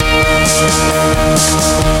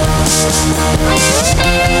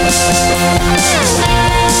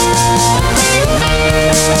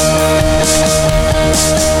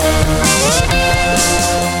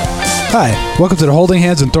Hi, welcome to the Holding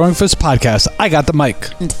Hands and Throwing Fists podcast. I got the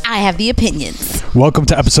mic. And I have the opinions. Welcome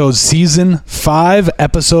to season 5,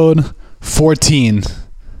 episode 14.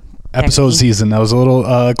 Episode season. That was a little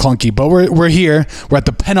clunky, but we're here. We're at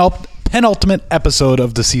the penultimate episode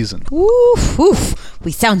of the season. Woof, woof.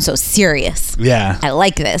 We sound so serious. Yeah. I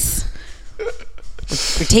like this.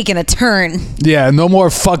 We're taking a turn. Yeah, no more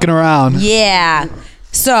fucking around. Yeah.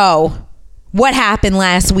 So, what happened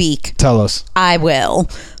last week? Tell us. I will.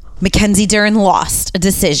 Mackenzie Dern lost a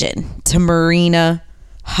decision to Marina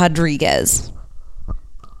Rodriguez.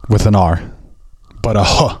 With an R. But a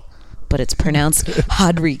huh. But it's pronounced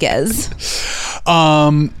Rodriguez.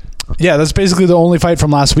 Yeah, that's basically the only fight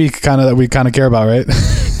from last week that we care about, right?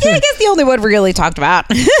 Yeah, I guess the only one we really talked about.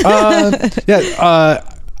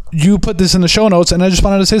 You put this in the show notes, and I just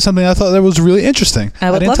wanted to say something I thought that was really interesting.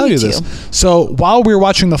 I didn't tell you this. So while we were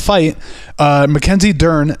watching the fight, Mackenzie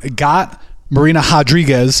Dern got Marina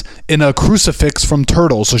Rodriguez in a crucifix from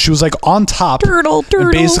Turtle. So she was like on top. Turtle.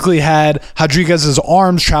 And basically had Rodriguez's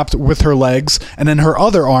arms trapped with her legs and then her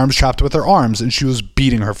other arms trapped with her arms. And she was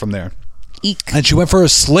beating her from there. Eek. And she went for a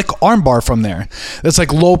slick armbar from there. That's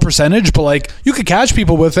like low percentage, but like you could catch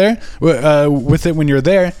people with it when you're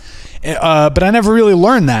there. But I never really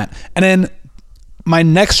learned that. And then my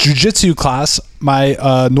next jiu-jitsu class, my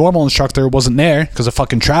normal instructor wasn't there because of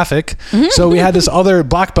fucking traffic. So we had this other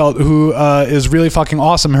black belt who is really fucking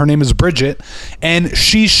awesome. Her name is Bridget. And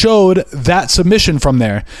she showed that submission from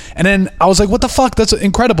there. And then I was like, what the fuck? That's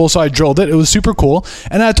incredible. So I drilled it. It was super cool.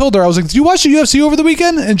 And I told her, I was like, did you watch the UFC over the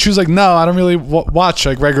weekend? And she was like, no, I don't really watch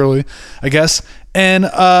like regularly, I guess. And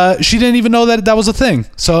she didn't even know that was a thing.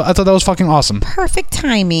 So I thought that was fucking awesome. Perfect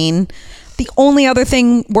timing. The only other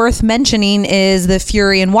thing worth mentioning is the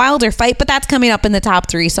Fury and Wilder fight, but that's coming up in the top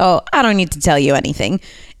 3, so I don't need to tell you anything.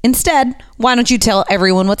 Instead, why don't you tell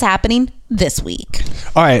everyone what's happening this week?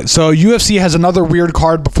 All right, so UFC has another weird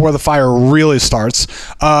card before the fire really starts.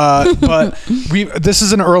 But this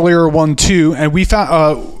is an earlier one too, and we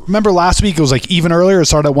found. Remember last week it was like even earlier. It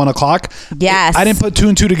started at 1 o'clock. Yes, I didn't put 2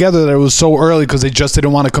 and 2 together that it was so early because they just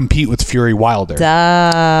didn't want to compete with Fury Wilder.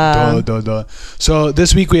 Duh. So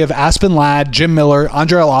this week we have Aspen Ladd, Jim Miller,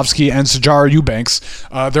 Andrei Arlovsky, and Sijara Eubanks.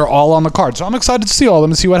 They're all on the card, so I'm excited to see all of them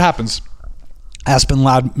and see what happens. Aspen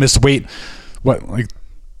Ladd missed weight. What, like,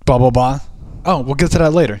 blah, blah, blah? Oh, we'll get to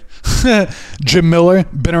that later. Jim Miller,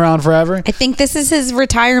 been around forever. I think this is his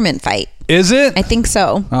retirement fight. Is it? I think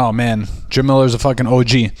so. Oh, man. Jim Miller's a fucking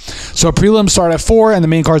OG. So prelims start at 4 and the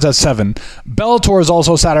main card's at 7. Bellator is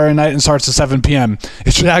also Saturday night and starts at 7 p.m.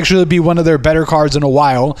 It should actually be one of their better cards in a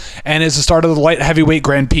while, and it's the start of the light heavyweight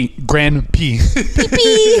Grand Prix. Grand Prix.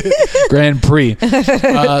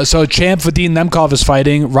 So champ Vadim Nemkov is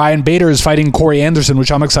fighting. Ryan Bader is fighting Corey Anderson,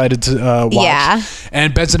 which I'm excited to watch. Yeah.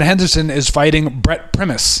 And Benson Henderson is fighting Brett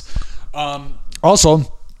Primus.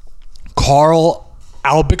 Also, Carl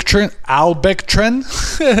Albectren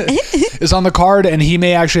is on the card, and he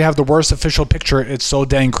may actually have the worst official picture. It's so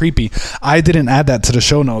dang creepy. I didn't add that to the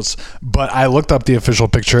show notes, but I looked up the official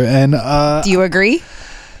picture, and do you agree?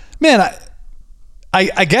 Man,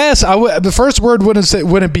 I guess the first word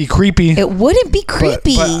wouldn't be creepy. It wouldn't be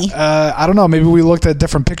creepy. But I don't know. Maybe we looked at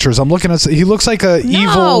different pictures. I'm looking at. He looks like a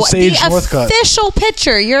evil Sage Northcutt. The official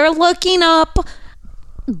picture. You're looking up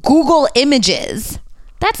Google Images.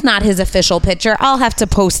 That's not his official picture. I'll have to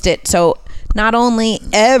post it so not only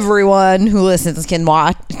everyone who listens can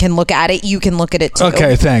look at it, you can look at it too.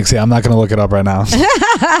 Okay, thanks. Yeah, I'm not going to look it up right now.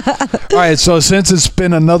 All right, so since it's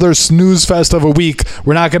been another snooze fest of a week,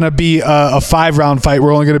 we're not going to be a 5-round fight.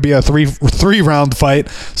 We're only going to be a 3-round fight.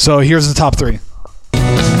 So here's the top 3.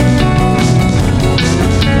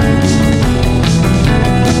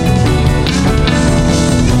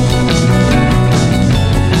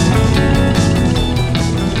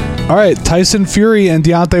 All right, Tyson Fury and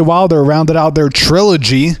Deontay Wilder rounded out their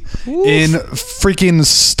trilogy in freaking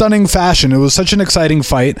stunning fashion. It was such an exciting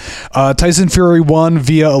fight. Tyson Fury won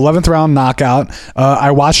via 11th round knockout.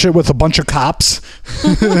 I watched it with a bunch of cops,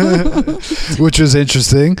 which was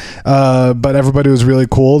interesting, but everybody was really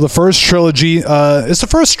cool. The first trilogy is the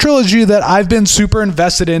first trilogy that I've been super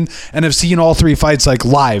invested in and have seen all 3 fights like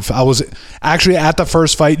live. I was actually at the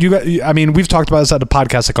first fight. We've talked about this at the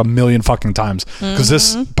podcast like a million fucking times because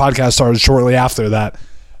this podcast started shortly after that.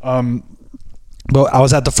 But I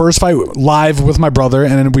was at the first fight live with my brother,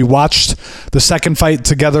 and then we watched the second fight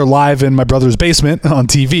together live in my brother's basement on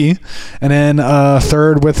TV, and then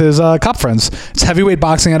third with his cop friends. It's heavyweight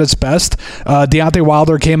boxing at its best. Deontay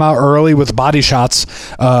Wilder came out early with body shots,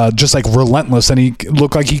 just like relentless, and he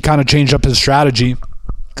looked like he kind of changed up his strategy.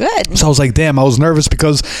 Good. So I was like, damn, I was nervous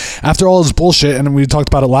because after all his bullshit, and we talked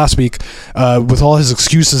about it last week, with all his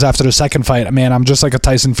excuses after the second fight, man, I'm just like a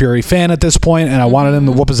Tyson Fury fan at this point, and I wanted him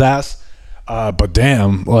to whoop his ass. But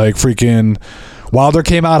damn, like freaking Wilder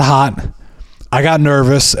came out hot. I got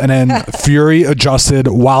nervous, and then Fury adjusted.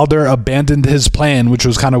 Wilder abandoned his plan, which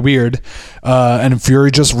was kind of weird. And Fury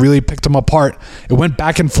just really picked him apart. It went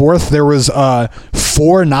back and forth. There was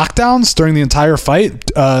 4 knockdowns during the entire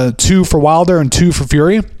fight, 2 for Wilder and 2 for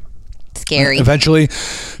Fury. Scary. Eventually,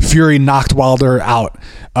 Fury knocked Wilder out.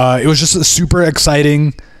 It was just a super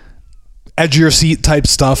exciting, edge of your seat type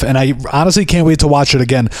stuff, and I honestly can't wait to watch it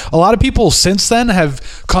again. A lot of people since then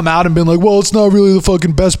have come out and been like, well, it's not really the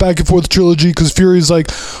fucking best back and forth trilogy because Fury's like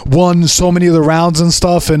won so many of the rounds and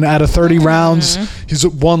stuff, and out of 30 rounds he's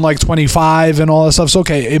won like 25 and all that stuff. So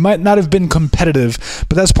okay, it might not have been competitive,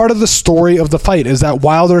 but that's part of the story of the fight, is that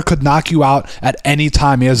Wilder could knock you out at any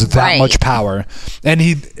time. He has that much power, and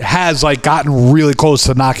he has like gotten really close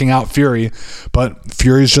to knocking out Fury, but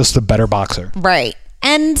Fury's just a better boxer. Right.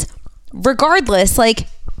 And regardless, like,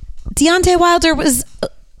 Deontay Wilder was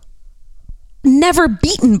never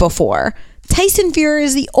beaten before. Tyson Fury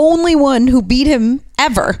is the only one who beat him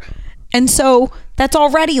ever. And so that's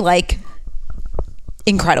already like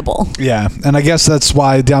incredible. Yeah. And I guess that's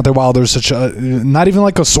why Deontay Wilder is such a, not even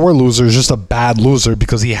like a sore loser, just a bad loser,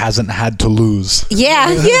 because he hasn't had to lose. Yeah,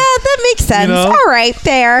 that makes sense. You know? All right,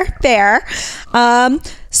 fair.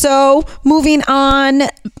 So moving on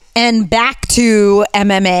and back to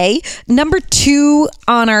MMA, number 2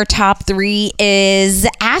 on our top 3 is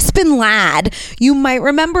Aspen Ladd. You might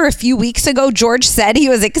remember a few weeks ago, George said he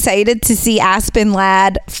was excited to see Aspen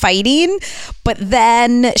Ladd fighting, but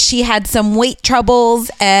then she had some weight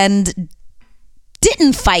troubles and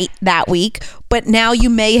didn't fight that week. But now you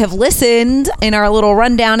may have listened in our little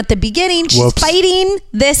rundown at the beginning. She's fighting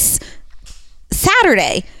this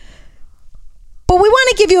Saturday. But we want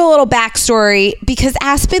to give you a little backstory because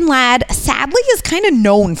Aspen Ladd sadly is kind of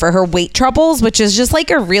known for her weight troubles, which is just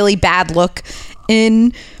like a really bad look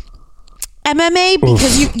in MMA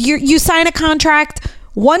because you sign a contract,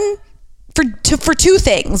 one for 2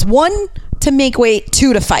 things: 1 to make weight,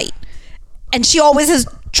 2 to fight, and she always has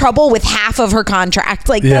trouble with half of her contract.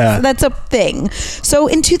 Like that's a thing. So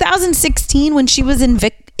in 2016, when she was in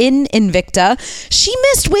Invicta, she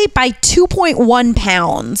missed weight by 2.1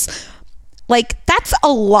 pounds. Like, that's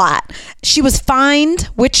a lot. She was fined,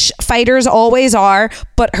 which fighters always are,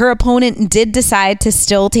 but her opponent did decide to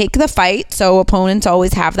still take the fight. So opponents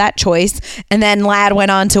always have that choice. And then Ladd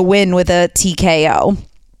went on to win with a TKO.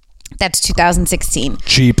 That's 2016.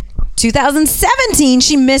 Cheap. 2017,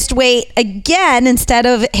 she missed weight again. Instead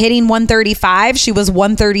of hitting 135, she was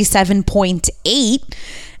 137.8.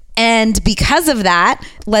 And because of that,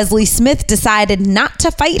 Leslie Smith decided not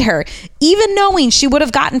to fight her, even knowing she would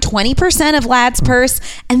have gotten 20% of Ladd's purse.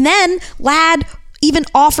 And then Ladd even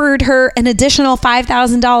offered her an additional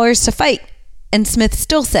 $5,000 to fight. And Smith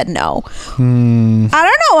still said no. I don't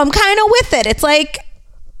know. I'm kind of with it. It's like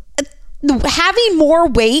having more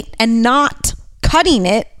weight and not cutting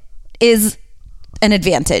it is an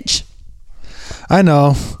advantage. I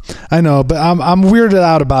know, but I'm weirded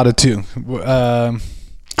out about it too.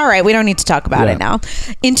 All right, we don't need to talk about it now.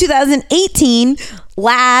 In 2018,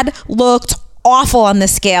 Ladd looked awful on the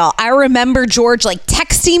scale. I remember George like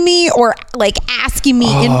texting me or like asking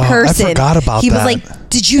me in person. I forgot about that. He was like,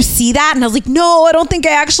 did you see that? And I was like, no, I don't think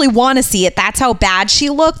I actually want to see it. That's how bad she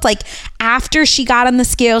looked. Like, after she got on the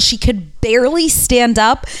scale, she could barely stand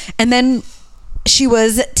up. And then she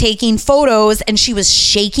was taking photos and she was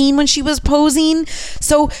shaking when she was posing.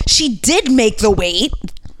 So she did make the weight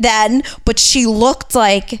then, but she looked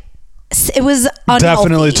like it was unhealthy.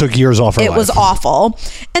 Definitely took years off her life. It was awful.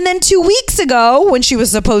 And then 2 weeks ago, when she was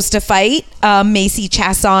supposed to fight Macy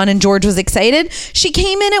Chiasson and George was excited, she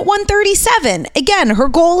came in at 137. Again, her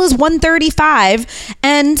goal is 135,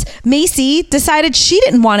 and Macy decided she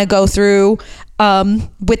didn't want to go through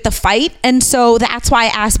with the fight, and so that's why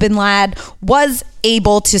Aspen Ladd was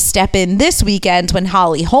able to step in this weekend when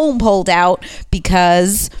Holly Holm pulled out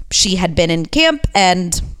because she had been in camp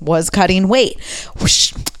and was cutting weight.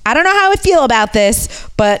 I don't know how I feel about this,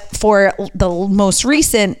 but for the most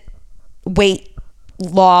recent weight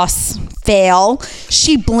loss fail,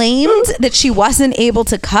 she blamed that she wasn't able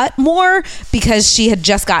to cut more because she had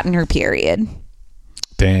just gotten her period.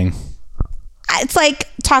 Dang. it's like,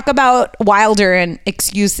 talk about Wilder and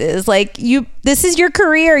excuses. Like, this is your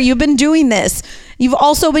career. You've been doing this. You've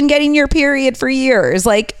also been getting your period for years.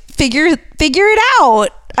 Like, figure it out.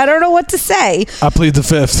 I don't know what to say. I plead the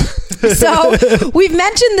fifth. So we've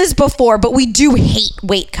mentioned this before, but we do hate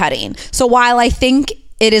weight cutting. So while I think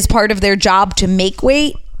it is part of their job to make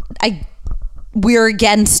weight, we're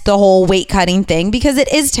against the whole weight cutting thing because it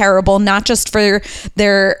is terrible, not just for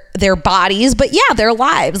their bodies, but yeah, their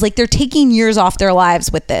lives. Like, they're taking years off their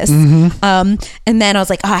lives with this. And then I was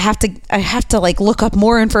like, oh, I have to like look up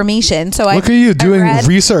more information. So look at you doing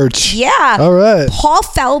research. Yeah. All right. Paul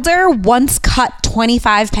Felder once cut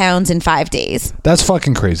 25 pounds in 5 days. That's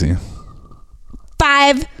fucking crazy.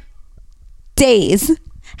 5 days.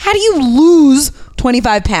 How do you lose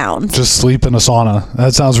 25 pounds? Just sleep in a sauna.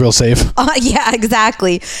 That sounds real safe. Yeah,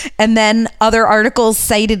 exactly. And then other articles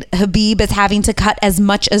cited Khabib as having to cut as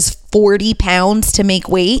much as 40 pounds to make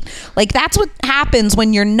weight. Like, that's what happens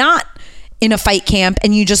when you're not in a fight camp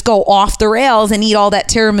and you just go off the rails and eat all that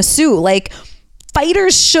tiramisu. Like,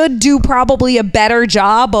 fighters should do probably a better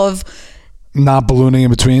job of not ballooning in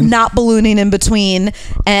between.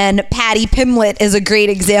 And Paddy Pimblett is a great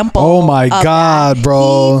example. Oh my God, that.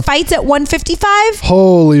 bro. He fights at 155.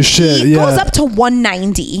 Holy shit. He goes up to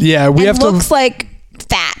 190. Yeah, looks like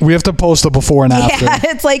fat. We have to post a before and after. Yeah,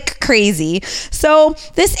 it's like crazy. So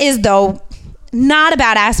this is, though, not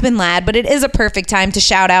about Aspen Ladd, but it is a perfect time to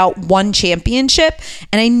shout out one championship.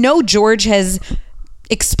 And I know George has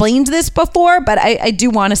explained this before, but I do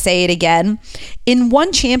want to say it again. In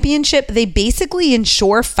one championship, they basically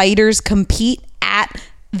ensure fighters compete at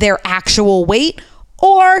their actual weight,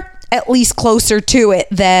 or at least closer to it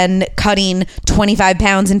than cutting 25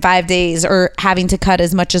 pounds in 5 days or having to cut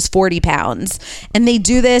as much as 40 pounds. And they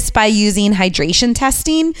do this by using hydration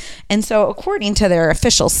testing. And so according to their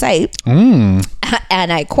official site, and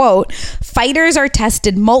I quote, fighters are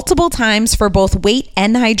tested multiple times for both weight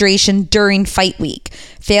and hydration during fight week.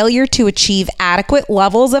 Failure to achieve adequate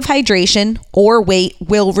levels of hydration or weight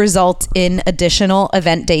will result in additional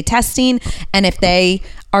event day testing. And if they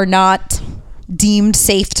are not deemed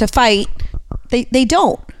safe to fight, they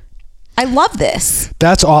don't. I love this.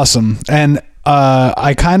 That's awesome. And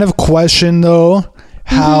I kind of question, though,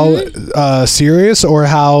 how serious or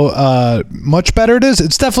how much better it is.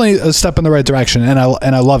 It's definitely a step in the right direction, and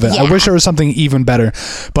I love it. Yeah. I wish there was something even better,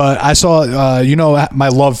 but I saw my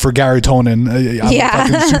love for Gary Tonin. I'm a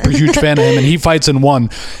fucking super huge fan of him, and he fights in one,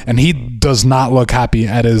 and he does not look happy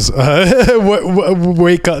at his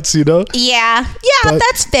weight cuts. Yeah, but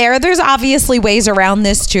that's fair. There's obviously ways around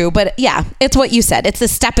this too, but yeah, it's what you said. It's a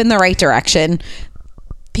step in the right direction.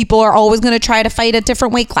 People are always going to try to fight at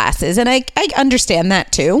different weight classes, and I understand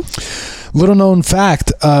that too. Little known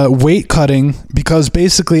fact, weight cutting, because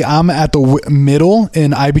basically I'm at the middle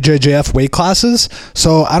in IBJJF weight classes,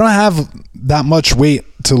 so I don't have that much weight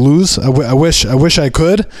to lose. I wish I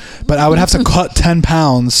could, but I would have to cut 10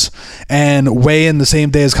 pounds and weigh in the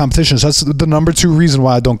same day as competition. So that's the number 2 reason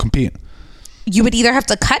why I don't compete. You would either have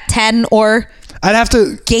to cut 10 or I'd have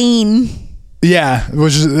to gain. Yeah,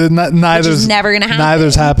 which is neither's never gonna happen.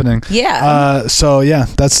 Neither's happening. Yeah. So yeah,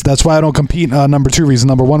 that's why I don't compete. Number 2 reason.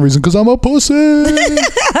 Number 1 reason, because I'm a pussy.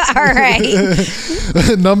 All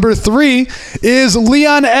right. Number 3 is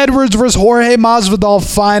Leon Edwards versus Jorge Masvidal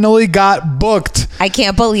finally got booked. I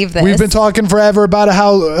can't believe this. We've been talking forever about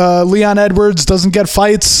how Leon Edwards doesn't get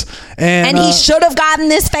fights, and he should have gotten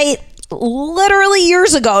this fight literally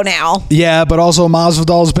years ago now. Yeah, but also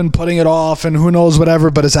Masvidal's been putting it off and who knows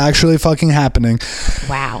whatever, but it's actually fucking happening.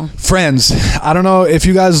 Wow. Friends, I don't know if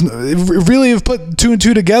you guys really have put 2 and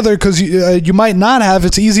 2 together, because you might not have.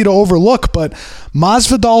 It's easy to overlook, but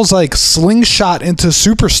Masvidal's like slingshot into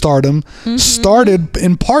superstardom started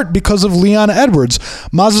in part because of Leon Edwards.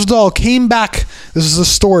 Masvidal came back, this is a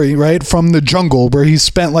story, right, from the jungle where he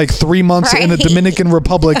spent like 3 months in the Dominican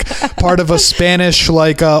Republic, part of a Spanish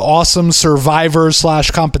like awesome survivor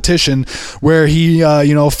 / competition where he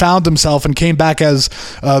found himself and came back as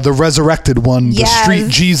the resurrected one, the street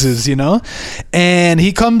Jesus, and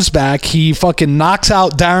he comes back, he fucking knocks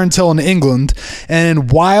out Darren Till in England, and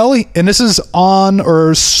this is on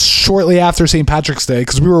or shortly after St. Patrick's Day,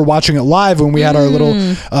 because we were watching it live when we had our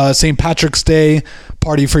little St. Patrick's Day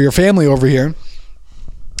party for your family over here,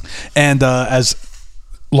 and as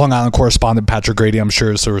Long Island correspondent Patrick Grady, I'm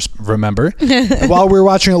sure, so remember. While we were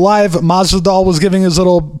watching it live, Masvidal was giving his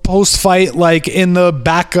little post-fight, like in the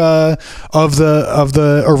back of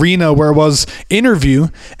the arena where it was interview,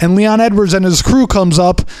 and Leon Edwards and his crew comes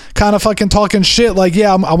up, kind of fucking talking shit, like,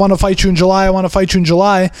 yeah, I want to fight you in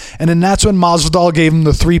July, and then that's when Masvidal gave him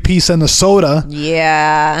the 3-piece and the soda.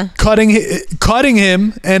 Yeah. Cutting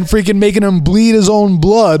him and freaking making him bleed his own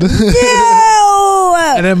blood.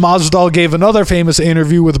 And then Masvidal gave another famous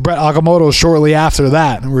interview with Brett Okamoto shortly after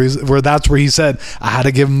that, where he said, I had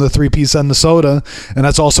to give him the 3-piece and the soda. And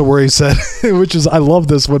that's also where he said, which is, I love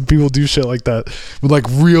this when people do shit like that, with like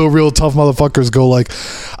real tough motherfuckers go like,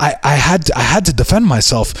 I had to defend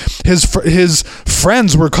myself. His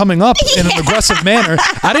friends were coming up in an aggressive manner.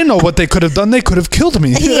 I didn't know what they could have done. They could have killed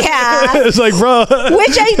me. Yeah. It's like, bro.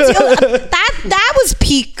 Which I do. That was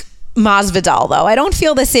peak Masvidal, though. I don't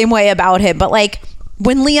feel the same way about him, but like,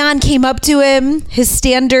 when Leon came up to him, his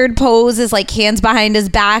standard pose is like hands behind his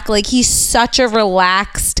back. Like, he's such a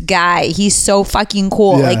relaxed guy. He's so fucking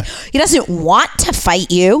cool. Yeah. Like, he doesn't want to fight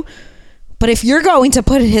you, but if you're going to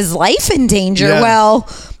put his life in danger, well,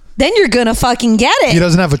 then you're gonna fucking get it. He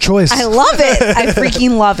doesn't have a choice. I love it. I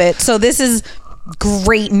freaking love it. So this is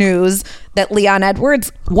great news that Leon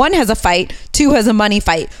Edwards, 1, has a fight, 2, has a money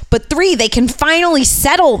fight, but 3, they can finally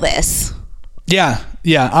settle this.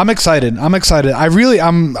 Yeah, I'm excited. I really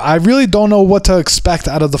don't know what to expect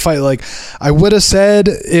out of the fight. Like, I would have said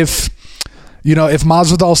if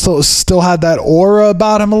Masvidal still had that aura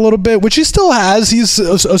about him a little bit, which he still has. He's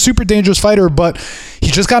a super dangerous fighter, but he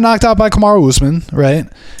just got knocked out by Kamaru Usman, right?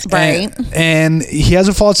 Right. And he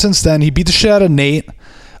hasn't fought since then. He beat the shit out of Nate.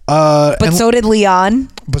 But so did Leon.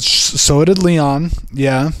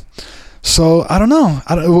 Yeah. So I don't know.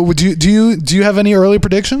 Do you have any early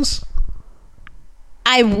predictions?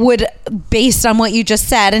 I would, based on what you just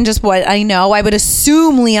said and just what I know, I would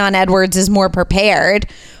assume Leon Edwards is more prepared,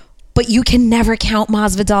 but you can never count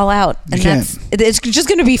Masvidal out. And it's just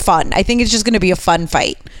going to be fun. I think it's just going to be a fun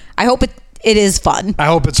fight. I hope it is fun. I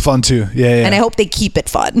hope it's fun too. Yeah. And I hope they keep it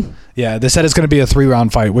fun. Yeah, they said it's going to be a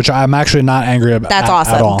 3-round fight, which I'm actually not angry about. That's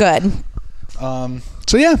awesome. At all. Good.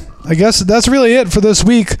 So yeah, I guess that's really it for this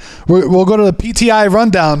week. We'll go to the PTI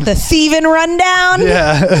rundown. The thieving rundown?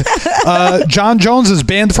 Yeah. John Jones is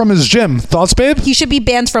banned from his gym. Thoughts, babe? He should be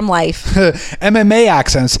banned from life. MMA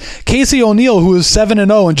accents. Casey O'Neill, who is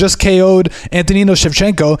 7-0 and just KO'd Antonina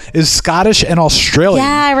Shevchenko, is Scottish and Australian.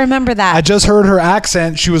 Yeah, I remember that. I just heard her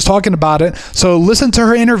accent. She was talking about it. So listen to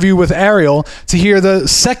her interview with Ariel to hear the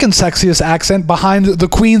second sexiest accent behind the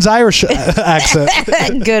Queen's Irish accent.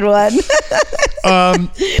 Good one.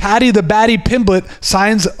 Patty the Batty Pimblett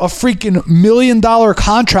signs a freaking $1 million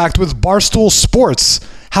contract with Barstool Sports.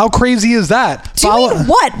 How crazy is that? Do you mean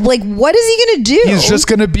what? Like, what is he going to do? He's just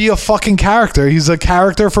going to be a fucking character. He's a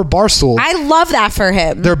character for Barstool. I love that for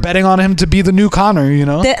him. They're betting on him to be the new Conor, you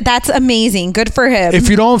know? That's amazing. Good for him. If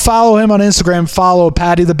you don't follow him on Instagram, follow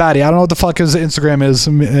Patty the Batty. I don't know what the fuck his Instagram is.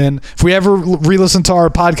 And if we ever re-listen to our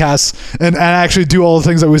podcasts and actually do all the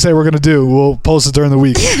things that we say we're going to do, we'll post it during the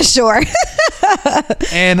week. Sure.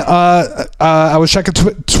 And I was checking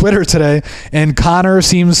Twitter today, and Conor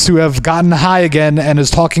seems to have gotten high again and is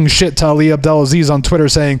talking shit to Ali Abdelaziz on Twitter,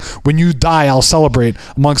 saying, when you die, I'll celebrate,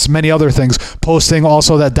 amongst many other things, posting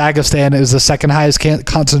also that Dagestan is the second highest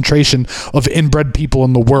concentration of inbred people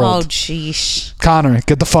in the world. Oh, jeez. Conor,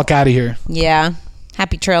 get the fuck out of here. Yeah.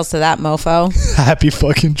 Happy trails to that mofo. Happy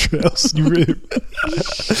fucking trails.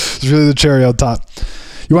 It's really the cherry on top.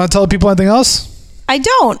 You want to tell people anything else? I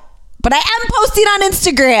don't. But I am posting on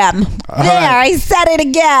Instagram. All there, right. I said it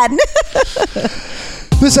again.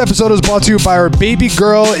 This episode is brought to you by our baby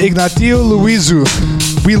girl, Ignacio Luizu.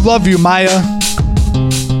 We love you, Maya.